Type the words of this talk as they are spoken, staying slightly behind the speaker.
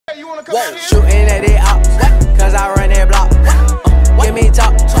Whoa, shooting at it out, cause I run that block. Give me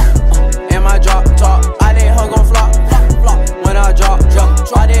top, and my drop, top. I did hug on flop, when I drop.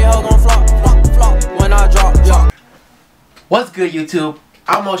 I did hug on flop, when I drop. What's good, YouTube?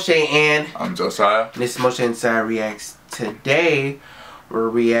 I'm Moshe and I'm Josiah. This is Moshe&Josiah Reacts. Today, we're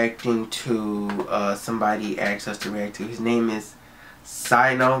reacting to somebody asked us to react to. His name is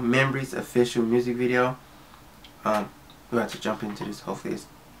syN0 Memories official music video. We have to jump into this. Hopefully it's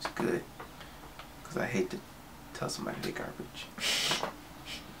good, because I hate to tell somebody they're garbage.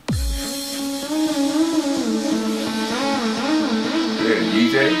 Yeah,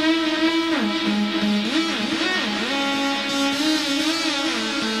 DJ.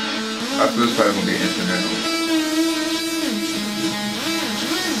 I feel it's probably gonna be instrumental.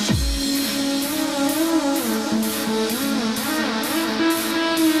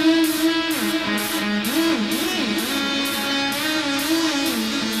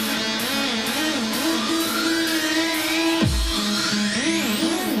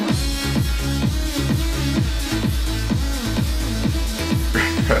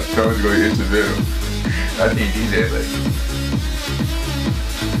 I told you go get your video. I think DJ like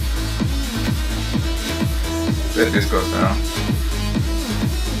that disco sound.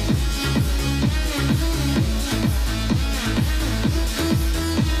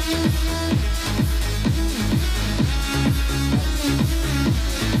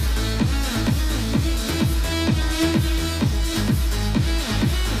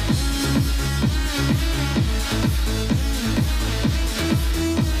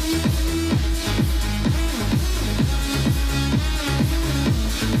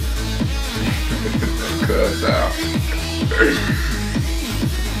 Cuss out.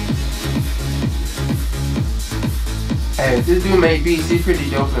 Hey, if this dude make beats, he's pretty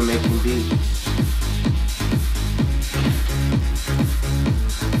dope at making beats.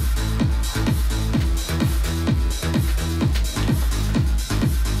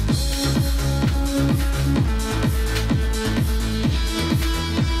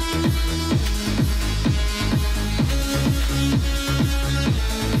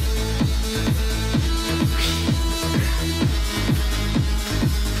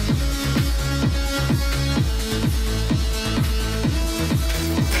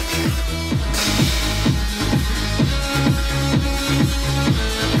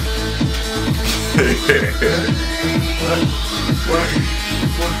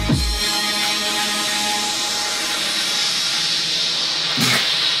 What?